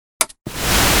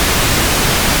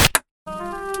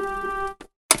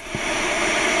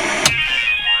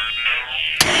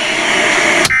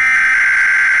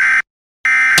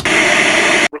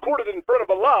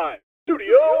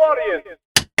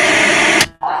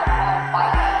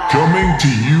Coming to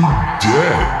you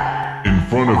dead in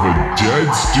front of a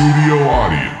dead studio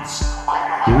audience.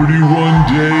 31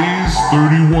 days,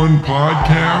 31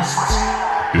 podcasts.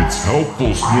 It's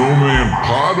Helpful Snowman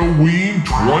Podoween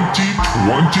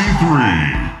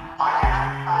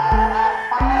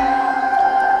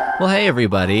 2023. Well, hey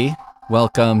everybody.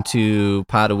 Welcome to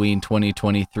Podoween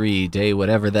 2023, day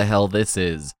whatever the hell this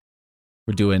is.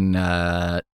 We're doing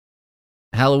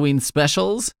Halloween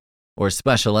specials or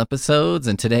special episodes,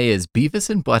 and today is Beavis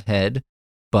and Butthead,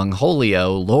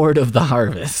 Cornholio, Lord of the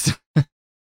Harvest.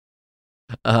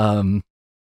 So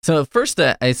first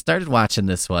I started watching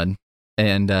this one,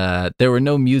 and there were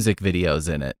no music videos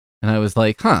in it. And I was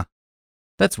like,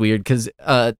 that's weird, because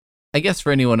I guess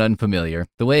for anyone unfamiliar,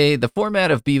 the format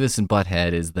of Beavis and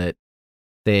Butthead is that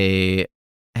they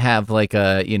have like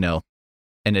an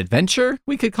adventure,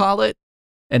 we could call it,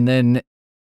 and then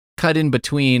cut in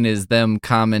between is them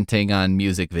commenting on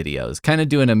music videos, kind of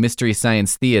doing a Mystery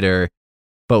Science Theater,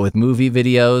 but with movie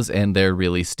videos, and they're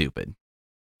really stupid.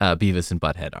 Beavis and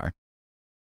Butthead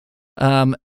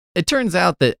are. It turns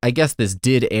out that I guess this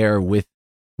did air with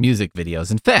music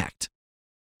videos. In fact,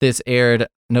 this aired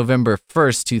November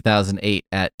 1st, 2008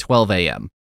 at 12 a.m.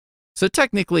 So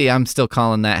technically, I'm still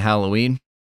calling that Halloween.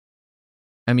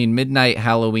 I mean, midnight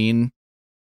Halloween,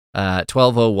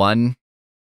 12:01,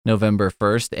 November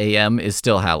 1st, a.m. is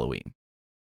still Halloween.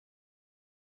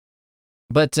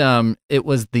 But it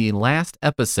was the last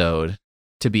episode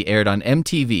to be aired on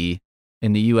MTV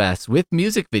in the U.S. with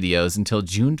music videos until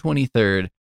June 23rd,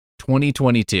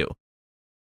 2022.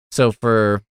 So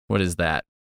for,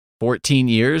 14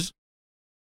 years?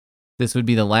 This would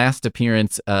be the last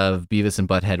appearance of Beavis and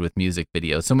Butthead with music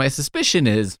videos. So my suspicion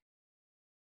is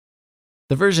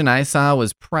the version I saw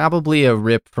was probably a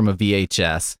rip from a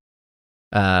VHS,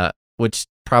 which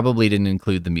probably didn't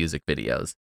include the music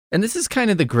videos. And this is kind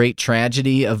of the great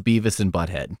tragedy of Beavis and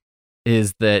Butthead,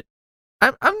 is that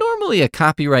I'm normally a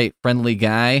copyright-friendly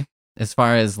guy as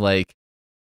far as, like,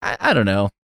 I don't know.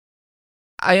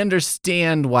 I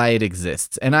understand why it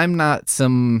exists, and I'm not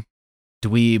some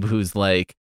dweeb who's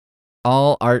like,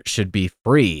 all art should be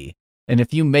free, and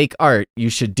if you make art, you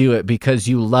should do it because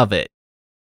you love it.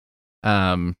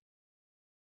 And,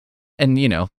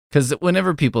 because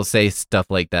whenever people say stuff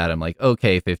like that, I'm like,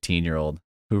 okay, 15-year-old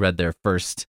who read their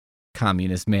first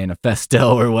Communist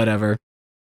Manifesto or whatever.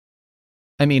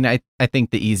 I mean, I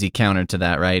think the easy counter to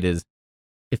that, right, is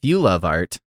if you love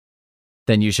art,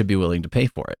 then you should be willing to pay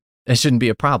for it. It shouldn't be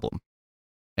a problem.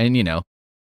 And,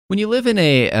 when you live in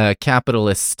a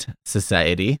capitalist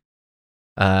society,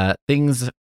 things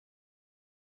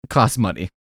cost money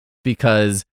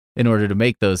because in order to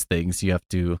make those things, you have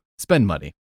to spend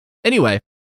money. Anyway,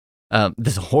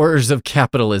 there's horrors of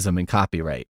capitalism and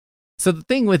copyright. So the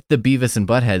thing with the Beavis and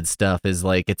Butthead stuff is,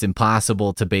 like, it's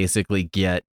impossible to basically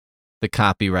get the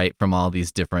copyright from all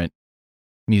these different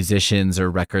musicians or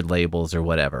record labels or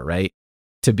whatever, right?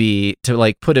 To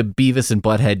put a Beavis and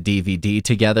Butthead DVD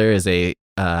together is a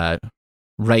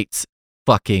rights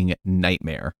fucking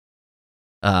nightmare.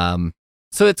 So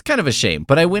it's kind of a shame,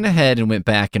 but I went ahead and went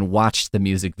back and watched the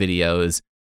music videos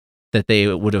that they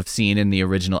would have seen in the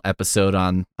original episode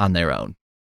on their own.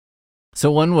 So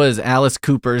one was Alice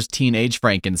Cooper's Teenage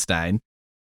Frankenstein,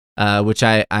 which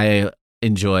I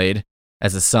enjoyed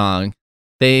as a song.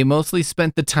 They mostly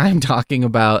spent the time talking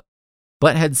about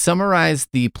Butthead summarized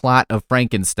the plot of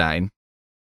Frankenstein,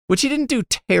 which he didn't do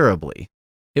terribly.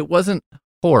 It wasn't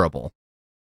horrible.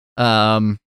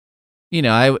 If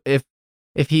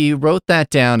he wrote that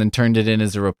down and turned it in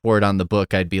as a report on the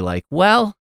book, I'd be like,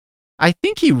 well, I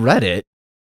think he read it.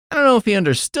 I don't know if he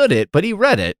understood it, but he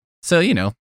read it. So,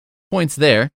 points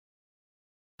there.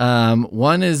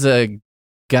 One is a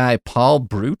guy, Paul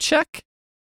Bruchek,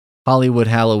 Hollywood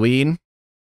Halloween,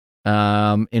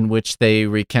 in which they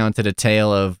recounted a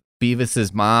tale of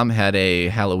Beavis's mom had a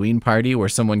Halloween party where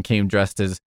someone came dressed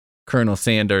as Colonel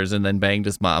Sanders and then banged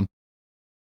his mom.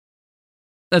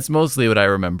 That's mostly what I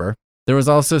remember. There was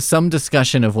also some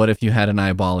discussion of what if you had an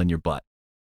eyeball in your butt.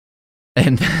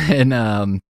 And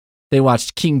then they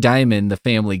watched King Diamond, the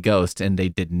Family Ghost, and they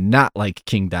did not like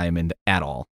King Diamond at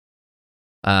all.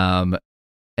 They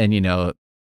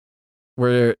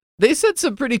said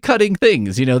some pretty cutting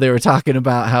things. They were talking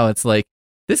about how it's like,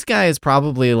 this guy is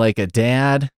probably like a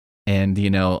dad and,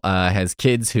 has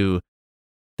kids who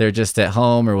they're just at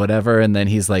home or whatever. And then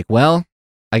he's like, well,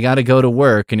 I got to go to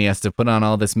work, and he has to put on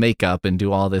all this makeup and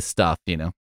do all this stuff,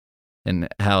 and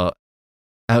how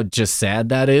just sad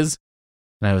that is.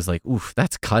 And I was like, oof,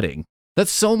 that's cutting.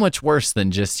 That's so much worse than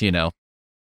just, the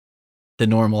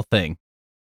normal thing.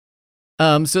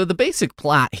 So the basic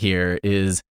plot here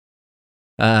is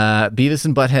Beavis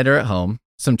and Butthead are at home.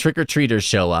 Some trick-or-treaters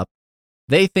show up.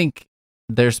 They think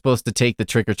they're supposed to take the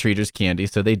trick-or-treaters' candy,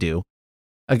 so they do.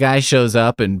 A guy shows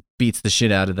up and beats the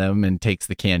shit out of them and takes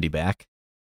the candy back.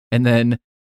 And then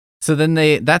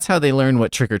that's how they learn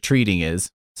what trick-or-treating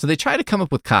is. So they try to come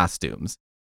up with costumes.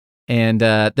 And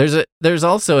there's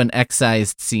also an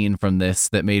excised scene from this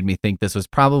that made me think this was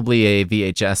probably a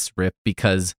VHS rip,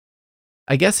 because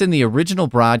I guess in the original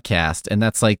broadcast, and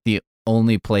that's like the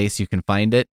only place you can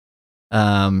find it,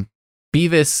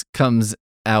 Beavis comes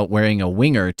out wearing a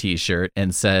Winger t-shirt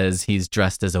and says he's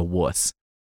dressed as a wuss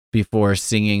before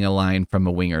singing a line from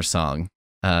a Winger song,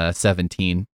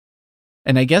 17.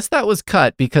 And I guess that was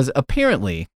cut because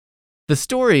apparently the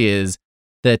story is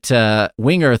that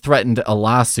Winger threatened a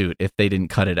lawsuit if they didn't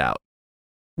cut it out,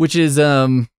 which is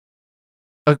a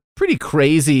pretty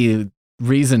crazy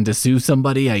reason to sue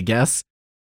somebody, I guess.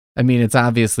 I mean, it's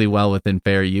obviously well within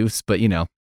fair use, but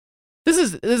this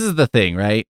is the thing,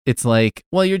 right? It's like,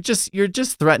 well, you're just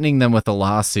threatening them with a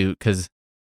lawsuit because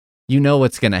you know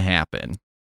what's going to happen.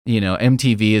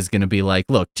 MTV is going to be like,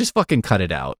 look, just fucking cut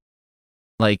it out.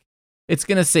 Like, it's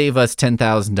going to save us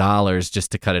 $10,000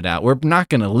 just to cut it out. We're not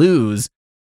going to lose.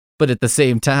 But at the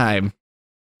same time,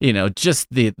 just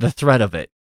the threat of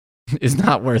it is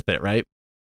not worth it, right?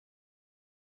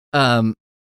 So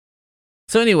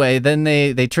anyway, then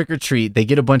they trick or treat, they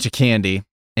get a bunch of candy,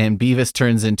 and Beavis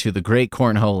turns into the Great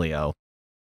Cornholio,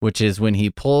 which is when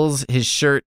he pulls his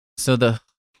shirt. So the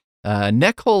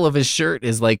neck hole of his shirt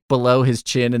is like below his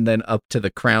chin and then up to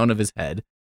the crown of his head,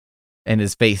 and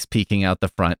his face peeking out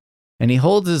the front. And he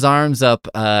holds his arms up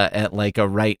at like a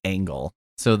right angle.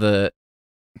 So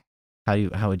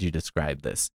how would you describe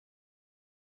this?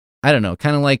 I don't know,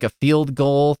 kind of like a field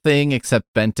goal thing, except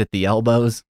bent at the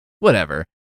elbows. Whatever.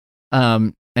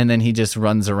 And then he just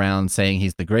runs around saying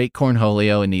he's the Great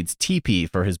Cornholio and needs TP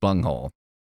for his bunghole.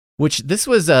 Which this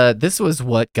was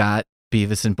what got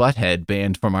Beavis and Butthead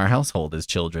banned from our household as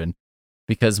children,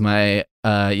 because my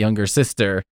younger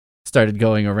sister started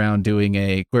going around doing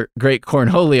a Great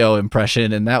Cornholio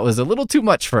impression, and that was a little too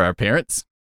much for our parents.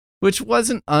 Which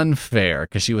wasn't unfair,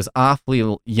 because she was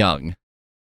awfully young.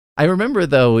 I remember,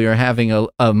 though, we were having a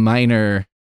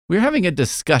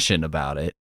discussion about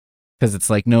it, because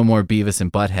it's like no more Beavis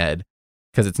and Butthead,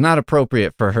 because it's not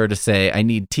appropriate for her to say, I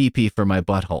need TP for my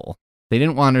butthole. They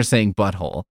didn't want her saying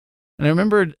butthole. And I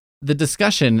remembered the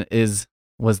discussion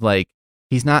was like,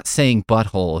 he's not saying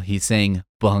butthole, he's saying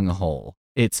bunghole.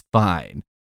 It's fine.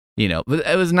 But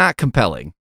it was not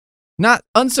compelling. Not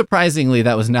unsurprisingly,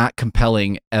 that was not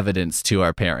compelling evidence to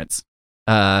our parents.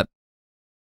 So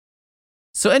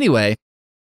anyway,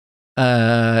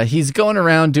 he's going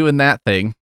around doing that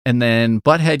thing, and then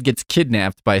Butthead gets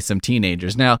kidnapped by some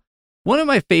teenagers. Now, one of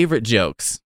my favorite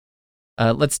jokes.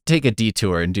 Let's take a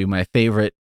detour and do my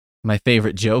favorite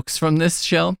jokes from this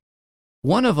show.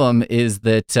 One of them is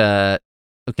that.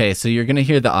 Okay, so you're gonna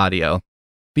hear the audio.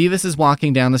 Beavis is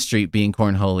walking down the street being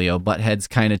Cornholio, Butthead's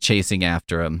kind of chasing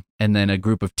after him, and then a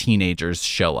group of teenagers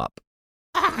show up.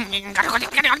 For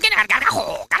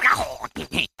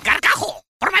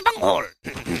my bunghole.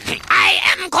 I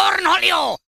am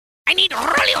Cornholio. I need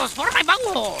Rolios for my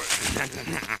bunghole.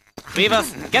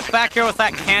 Beavis, get back here with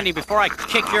that candy before I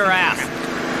kick your ass.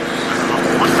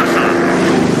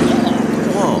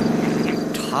 Whoa,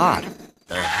 Todd.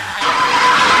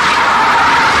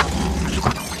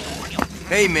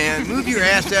 Hey, man, move your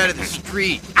ass out of the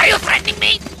street. Are you threatening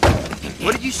me?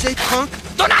 What did you say, punk?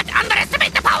 Do not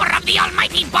underestimate the power of the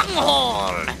almighty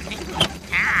bunghole.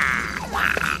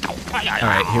 All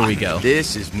right, here we go.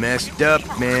 This is messed up,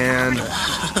 man.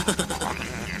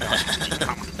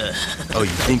 Oh,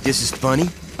 you think this is funny?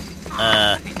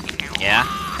 Yeah.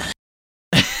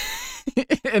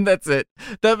 And that's it.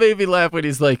 That made me laugh when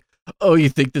he's like, oh, you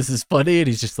think this is funny? And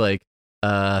he's just like,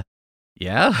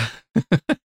 yeah.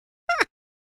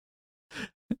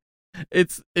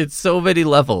 It's so many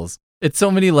levels. It's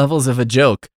so many levels of a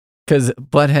joke, because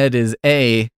Butthead is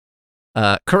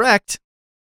correct.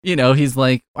 He's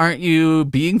like, aren't you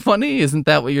being funny? Isn't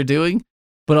that what you're doing?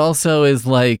 But also is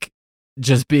like,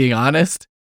 just being honest.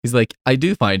 He's like, I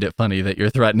do find it funny that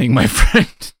you're threatening my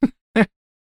friend.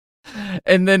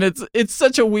 And then it's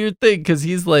such a weird thing, because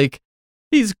he's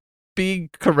being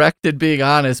correct and being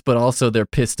honest, but also they're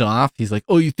pissed off. He's like,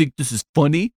 oh, you think this is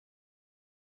funny?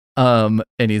 And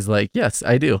he's like, yes,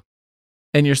 I do.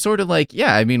 And you're sort of like,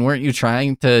 yeah, I mean, weren't you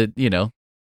trying to,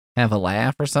 have a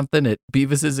laugh or something at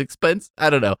Beavis's expense? I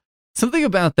don't know. Something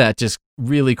about that just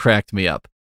really cracked me up,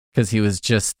 because he was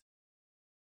just,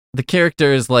 the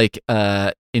character is like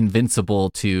invincible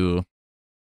to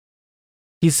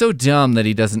he's so dumb that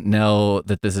he doesn't know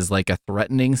that this is like a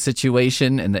threatening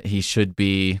situation and that he should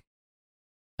be,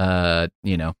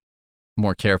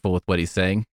 more careful with what he's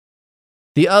saying.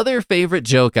 The other favorite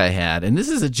joke I had, and this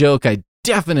is a joke I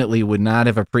definitely would not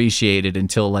have appreciated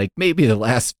until like maybe the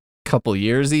last couple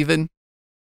years even.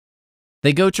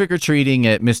 They go trick-or-treating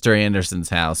at Mr. Anderson's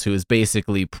house, who is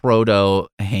basically proto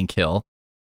Hank Hill.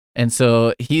 And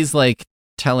so he's like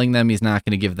telling them he's not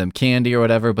going to give them candy or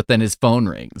whatever, but then his phone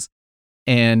rings.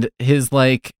 And his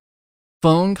like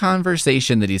phone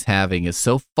conversation that he's having is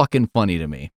so fucking funny to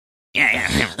me.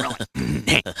 Yeah, roll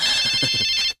it.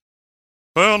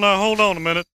 Well, now hold on a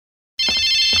minute.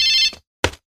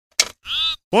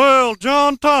 Well,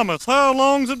 John Thomas, how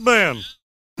long's it been?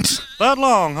 That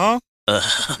long, huh?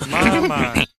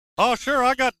 My. Oh, sure,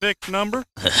 I got Dick's number.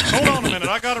 Hold on a minute,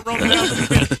 I got it wrote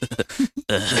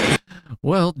down.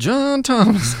 Well, John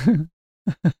Thomas,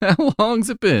 how long's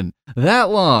it been? That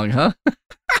long, huh?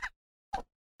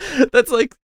 That's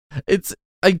like,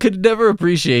 I could never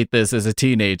appreciate this as a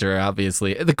teenager,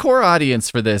 obviously. The core audience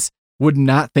for this would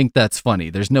not think that's funny.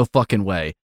 There's no fucking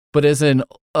way. But as an,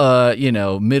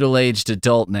 middle-aged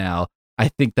adult now, I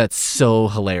think that's so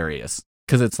hilarious.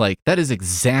 Because it's like, that is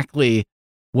exactly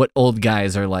what old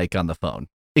guys are like on the phone.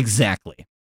 Exactly.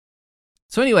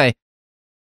 So anyway,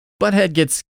 Butthead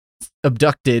gets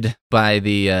abducted by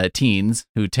the teens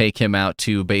who take him out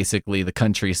to basically the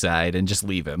countryside and just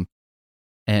leave him.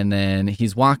 And then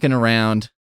he's walking around,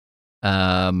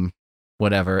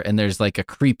 whatever, and there's like a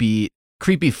creepy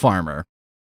farmer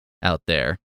out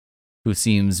there who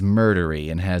seems murdery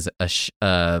and has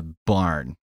a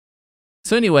barn.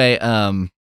 So anyway,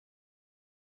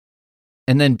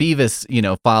 and then Beavis,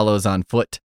 follows on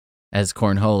foot as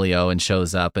Cornholio and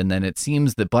shows up, and then it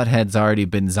seems that Butthead's already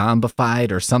been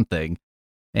zombified or something,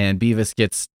 and Beavis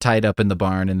gets tied up in the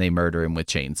barn and they murder him with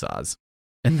chainsaws.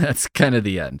 And that's kind of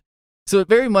the end. So it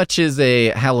very much is a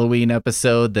Halloween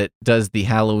episode that does the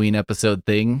Halloween episode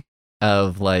thing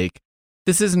of like,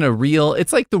 this isn't a real,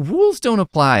 it's like the rules don't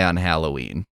apply on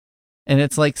Halloween. And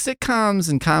it's like sitcoms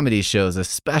and comedy shows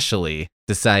especially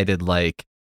decided like,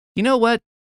 you know what?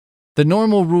 The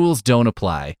normal rules don't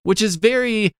apply, which is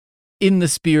very in the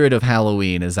spirit of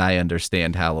Halloween as I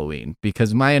understand Halloween.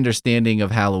 Because my understanding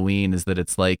of Halloween is that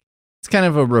it's like, it's kind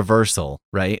of a reversal,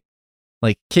 right?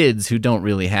 Like kids who don't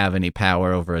really have any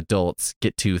power over adults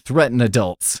get to threaten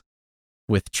adults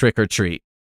with trick or treat.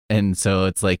 And so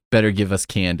it's like, better give us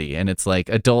candy. And it's like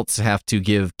adults have to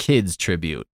give kids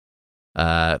tribute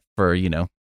for,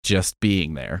 just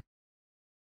being there.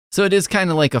 So it is kind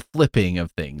of like a flipping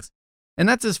of things. And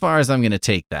that's as far as I'm going to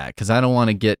take that, because I don't want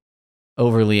to get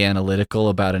overly analytical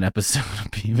about an episode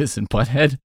of Beavis and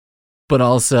Butthead. But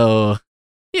also,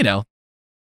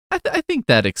 I think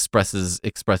that expresses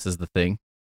the thing.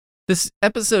 This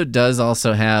episode does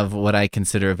also have what I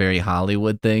consider a very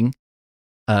Hollywood thing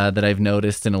that I've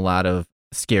noticed in a lot of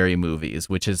scary movies,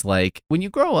 which is like when you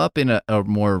grow up in a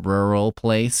more rural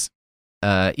place,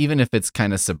 even if it's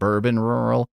kind of suburban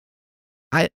rural,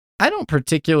 I don't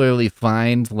particularly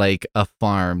find like a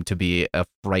farm to be a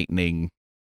frightening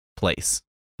place,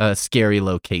 a scary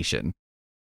location.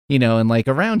 And like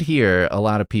around here, a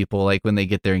lot of people, like when they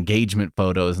get their engagement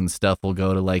photos and stuff, will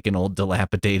go to like an old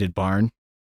dilapidated barn.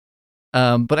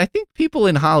 But I think people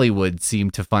in Hollywood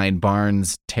seem to find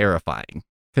barns terrifying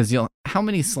because how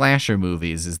many slasher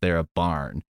movies is there a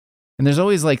barn? And there's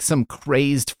always like some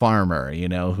crazed farmer,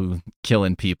 who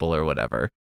killing people or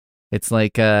whatever. It's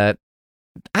like,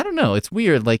 I don't know. It's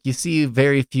weird. Like you see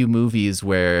very few movies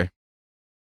where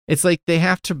it's like they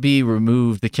have to be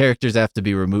removed. The characters have to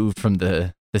be removed from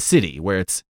the city where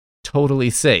it's totally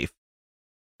safe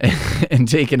and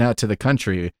taken out to the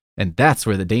country. And that's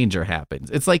where the danger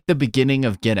happens. It's like the beginning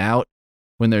of Get Out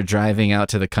when they're driving out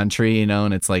to the country,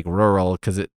 and it's like rural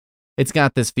because it's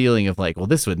got this feeling of like, well,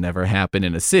 this would never happen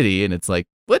in a city. And it's like,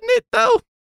 wouldn't it though?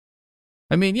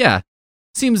 I mean, yeah,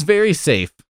 seems very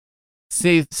safe.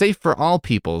 Safe for all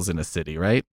peoples in a city,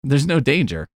 right? There's no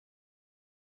danger.